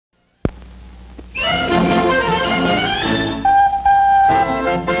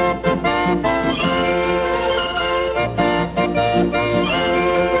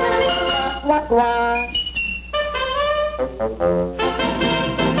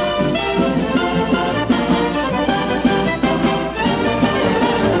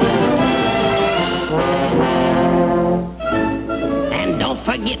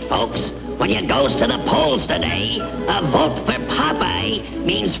goes to the polls today. A vote for Popeye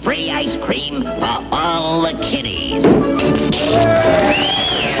means free ice cream for all the kiddies.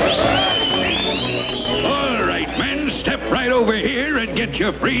 All right, men, step right over here and get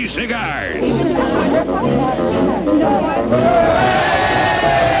your free cigars.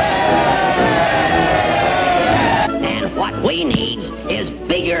 And what we need is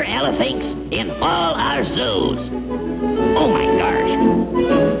bigger elephants in all our zoos. Oh my gosh.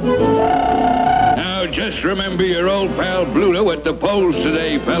 Now, just remember your old pal Bluto at the polls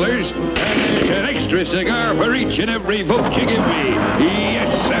today, fellers. And there's an extra cigar for each and every vote you give me. Yes,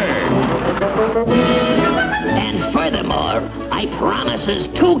 sir. And furthermore, I promises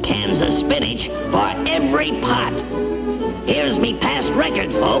 2 cans of spinach for every pot. Here's me past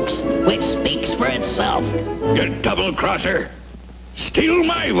record, folks, which speaks for itself. You double-crosser. Steal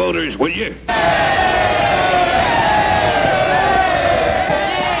my voters, will you?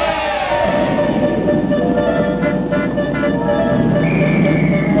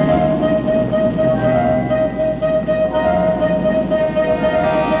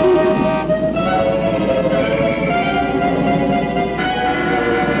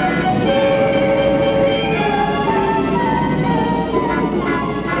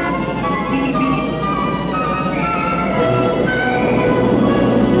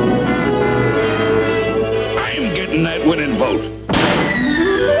 That winning vote.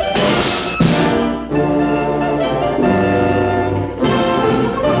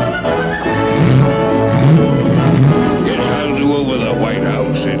 Guess I'll do over the White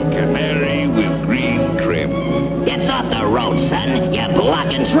House in canary with green trim. Get off the road, son. You're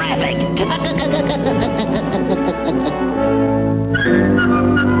blocking traffic.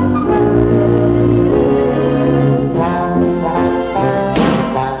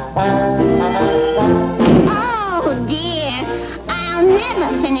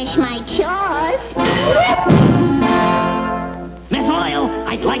 Finish my chores. Miss Oyl,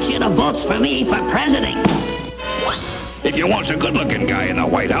 I'd like you to vote for me for president. If you want a good-looking guy in the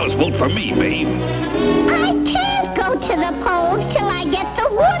White House, vote for me, babe. I can't go to the polls till I get the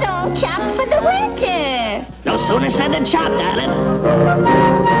wood all chopped for the winter. No sooner said than chopped, darling.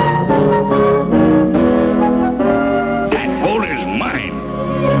 That vote is mine.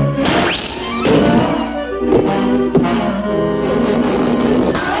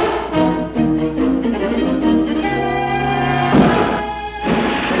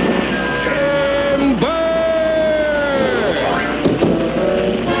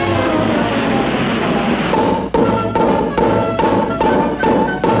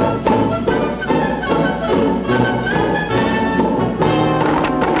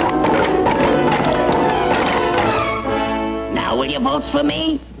 Votes for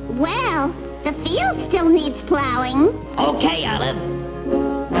me? Well, the field still needs plowing. Okay, Olive.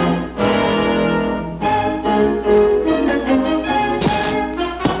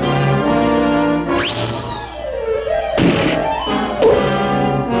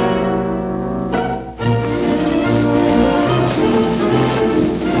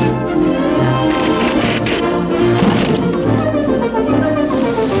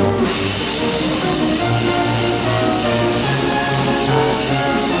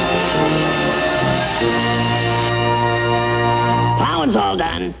 All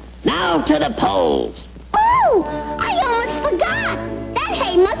done. Now to the polls. Oh, I almost forgot. That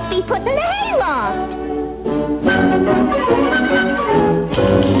hay must be put in the hayloft.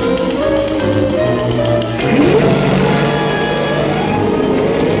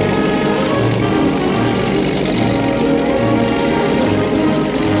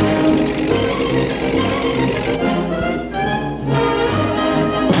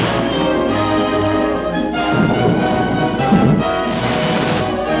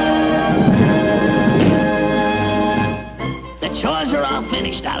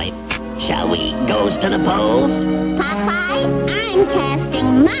 Finished, Olive. Shall we goes to the polls? Popeye, I'm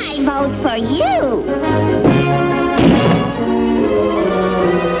casting my vote for you.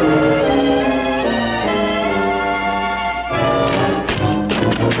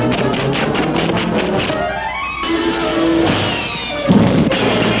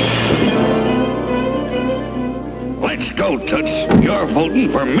 Let's go, Toots. You're voting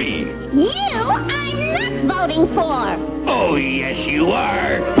for me. You, I'm not voting for. Oh, yes, you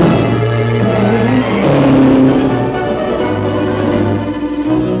are.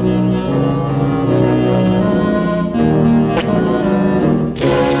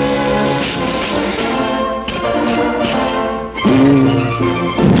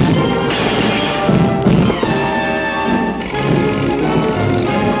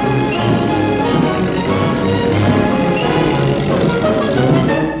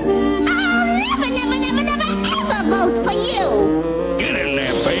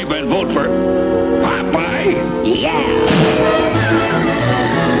 vote for Popeye. Yeah.